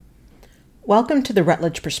Welcome to the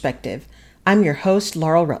Rutledge Perspective. I'm your host,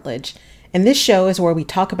 Laurel Rutledge, and this show is where we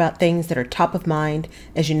talk about things that are top of mind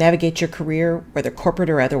as you navigate your career, whether corporate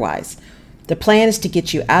or otherwise. The plan is to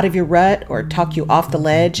get you out of your rut or talk you off the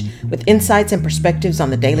ledge with insights and perspectives on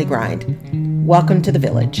the daily grind. Welcome to the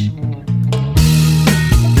village.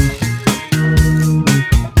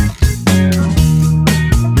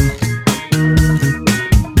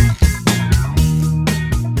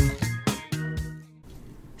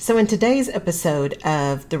 So in today's episode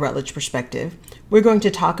of the Rutledge Perspective, we're going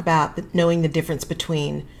to talk about knowing the difference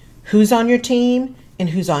between who's on your team and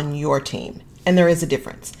who's on your team. And there is a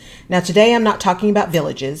difference. Now today I'm not talking about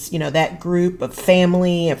villages, that group of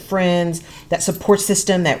family, of friends, that support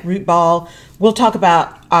system, that root ball. We'll talk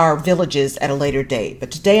about our villages at a later date.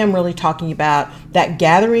 But today I'm really talking about that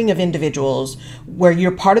gathering of individuals where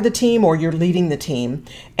you're part of the team or you're leading the team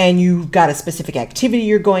and you've got a specific activity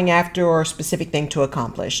you're going after or a specific thing to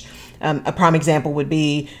accomplish. A prime example would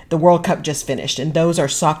be the World Cup just finished, and those are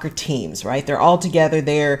soccer teams, right? They're all together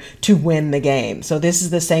there to win the game. So this is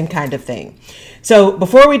the same kind of thing. So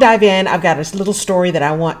before we dive in, I've got a little story that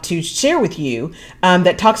I want to share with you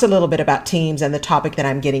that talks a little bit about teams and the topic that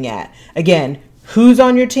I'm getting at. Again, who's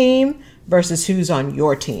on your team versus who's on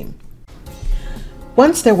your team.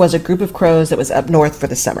 Once there was a group of crows that was up north for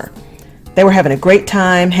the summer. They were having a great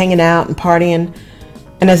time, hanging out and partying.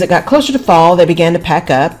 And as it got closer to fall, they began to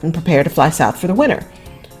pack up and prepare to fly south for the winter.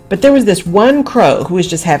 But there was this one crow who was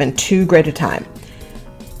just having too great a time.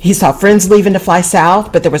 He saw friends leaving to fly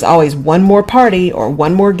south, but there was always one more party or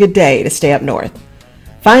one more good day to stay up north.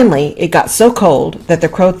 Finally, it got so cold that the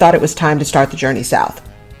crow thought it was time to start the journey south.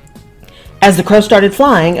 As the crow started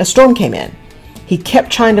flying, a storm came in. He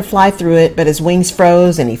kept trying to fly through it, but his wings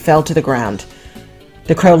froze and he fell to the ground.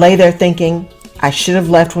 The crow lay there thinking, I should have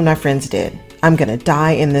left when my friends did. I'm going to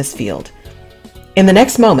die in this field. In the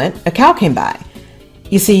next moment, a cow came by.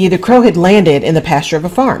 You see, the crow had landed in the pasture of a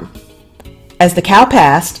farm. As the cow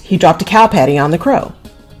passed, he dropped a cow patty on the crow.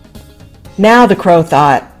 Now the crow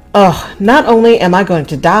thought, not only am I going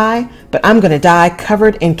to die, but I'm going to die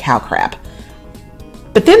covered in cow crap.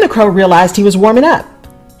 But then the crow realized he was warming up.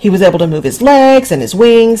 He was able to move his legs and his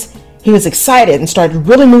wings. He was excited and started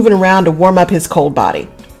really moving around to warm up his cold body.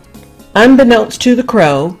 Unbeknownst to the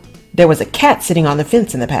crow, there was a cat sitting on the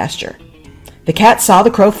fence in the pasture. The cat saw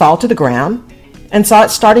the crow fall to the ground and saw it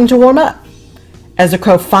starting to warm up. As the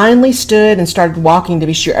crow finally stood and started walking to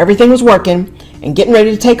be sure everything was working and getting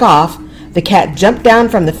ready to take off, the cat jumped down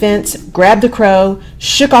from the fence, grabbed the crow,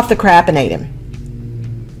 shook off the crap, and ate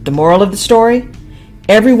him. The moral of the story?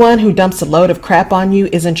 Everyone who dumps a load of crap on you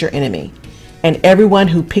isn't your enemy, and everyone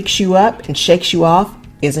who picks you up and shakes you off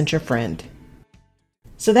isn't your friend.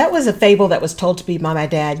 So that was a fable that was told to me by my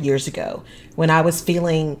dad years ago when I was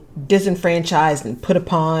feeling disenfranchised and put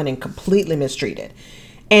upon and completely mistreated.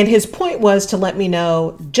 And his point was to let me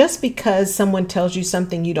know just because someone tells you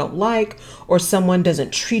something you don't like or someone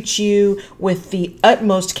doesn't treat you with the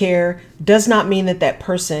utmost care does not mean that that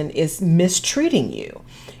person is mistreating you.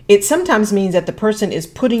 It sometimes means that the person is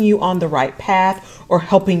putting you on the right path or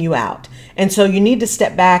helping you out. And so you need to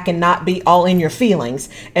step back and not be all in your feelings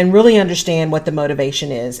and really understand what the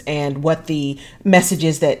motivation is and what the message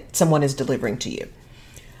is that someone is delivering to you.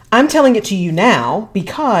 I'm telling it to you now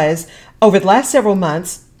because over the last several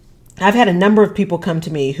months, I've had a number of people come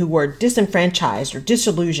to me who were disenfranchised or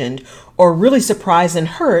disillusioned or really surprised and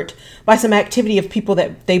hurt by some activity of people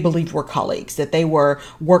that they believed were colleagues, that they were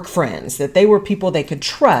work friends, that they were people they could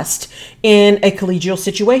trust in a collegial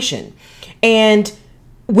situation. And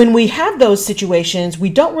when we have those situations, we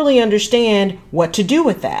don't really understand what to do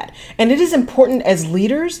with that. And it is important as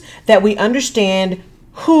leaders that we understand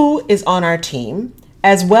who is on our team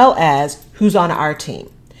as well as who's on our team.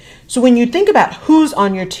 So when you think about who's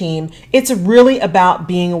on your team, it's really about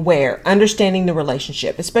being aware, understanding the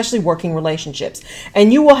relationship, especially working relationships.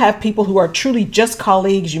 And you will have people who are truly just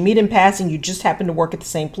colleagues. You meet in passing, you just happen to work at the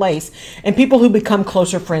same place, and people who become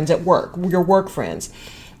closer friends at work, your work friends.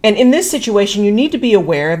 And in this situation, you need to be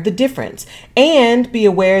aware of the difference and be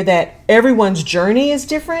aware that everyone's journey is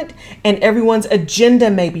different and everyone's agenda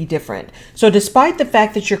may be different. So despite the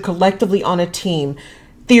fact that you're collectively on a team,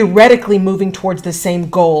 theoretically moving towards the same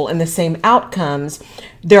goal and the same outcomes,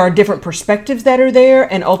 there are different perspectives that are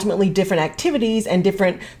there and ultimately different activities and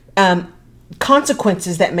different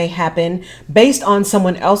consequences that may happen based on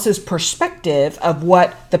someone else's perspective of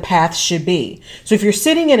what the path should be. So if you're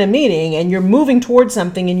sitting in a meeting and you're moving towards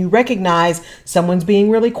something and you recognize someone's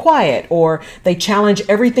being really quiet or they challenge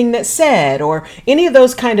everything that's said or any of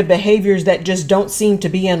those kind of behaviors that just don't seem to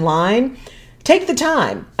be in line, take the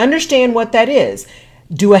time, understand what that is.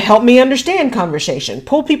 Do a help me understand conversation.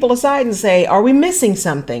 Pull people aside and say, are we missing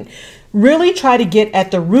something? Really try to get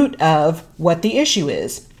at the root of what the issue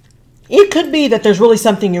is. It could be that there's really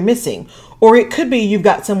something you're missing, or it could be you've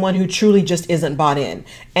got someone who truly just isn't bought in.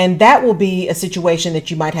 And that will be a situation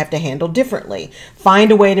that you might have to handle differently.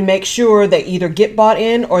 Find a way to make sure they either get bought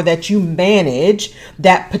in or that you manage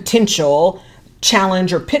that potential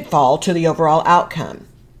challenge or pitfall to the overall outcome.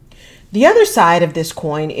 The other side of this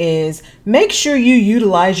coin is make sure you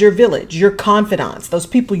utilize your village, your confidants, those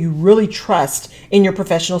people you really trust in your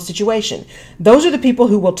professional situation. Those are the people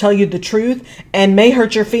who will tell you the truth and may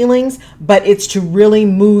hurt your feelings, but it's to really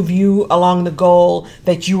move you along the goal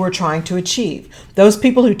that you are trying to achieve. Those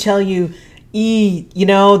people who tell you,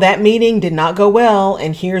 that meeting did not go well,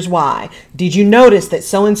 and here's why. Did you notice that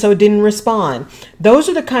so-and-so didn't respond? Those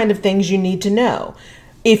are the kind of things you need to know.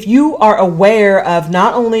 If you are aware of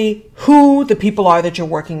not only who the people are that you're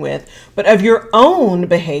working with, but of your own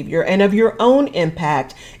behavior and of your own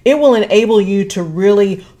impact, it will enable you to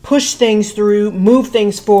really push things through, move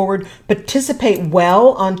things forward, participate well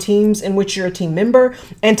on teams in which you're a team member,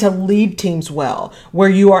 and to lead teams well, where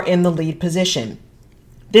you are in the lead position.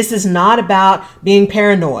 This is not about being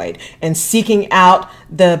paranoid and seeking out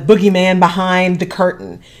the boogeyman behind the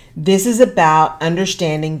curtain. This is about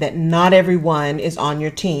understanding that not everyone is on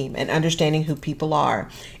your team and understanding who people are.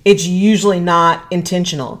 It's usually not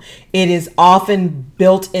intentional. It is often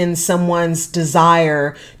built in someone's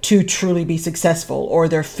desire to truly be successful, or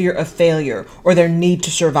their fear of failure, or their need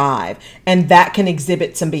to survive. And that can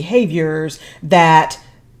exhibit some behaviors that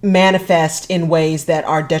manifest in ways that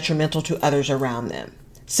are detrimental to others around them.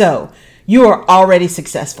 So you are already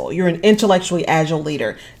successful. You're an intellectually agile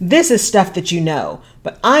leader. This is stuff that you know,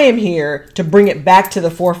 but I am here to bring it back to the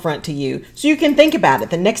forefront to you so you can think about it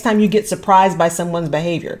the next time you get surprised by someone's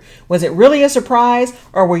behavior. Was it really a surprise,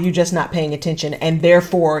 or were you just not paying attention and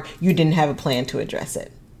therefore you didn't have a plan to address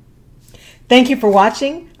it? Thank you for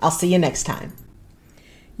watching. I'll see you next time.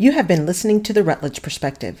 You have been listening to The Rutledge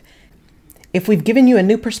Perspective. If we've given you a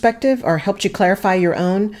new perspective or helped you clarify your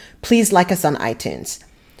own, please like us on iTunes.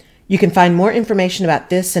 You can find more information about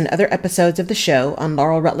this and other episodes of the show on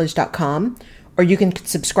laurelrutledge.com, or you can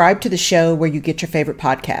subscribe to the show where you get your favorite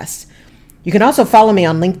podcasts. You can also follow me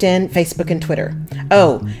on LinkedIn, Facebook, and Twitter.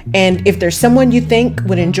 Oh, and if there's someone you think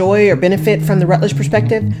would enjoy or benefit from the Rutledge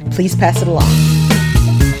Perspective, please pass it along.